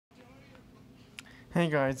Hey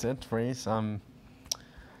guys, it's Reese.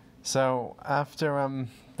 So after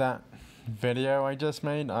that video I just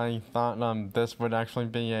made, I thought this would actually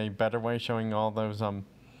be a better way showing all those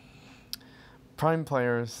prime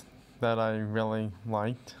players that I really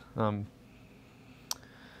liked.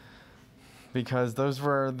 Because those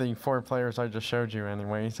were the 4 players I just showed you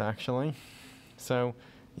anyways, actually. So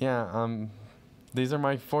yeah, these are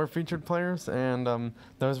my 4 featured players, and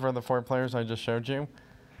those were the 4 players I just showed you.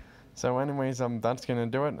 So anyways, that's gonna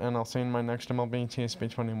do it, and I'll see you in my next MLB TSB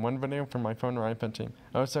 21 video for my phone or iPad team.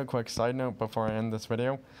 Also, quick side note before I end this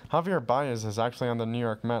video, Javier Baez is actually on the New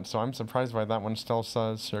York Mets, so I'm surprised why that one still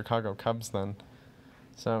says Chicago Cubs then.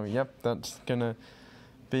 So yep, that's gonna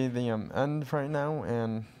be the end right now,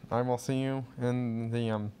 and I will see you in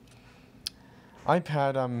the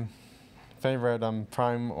iPad favorite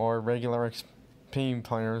prime or regular XP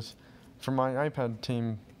players for my iPad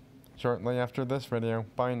team shortly after this video.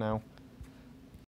 Bye now.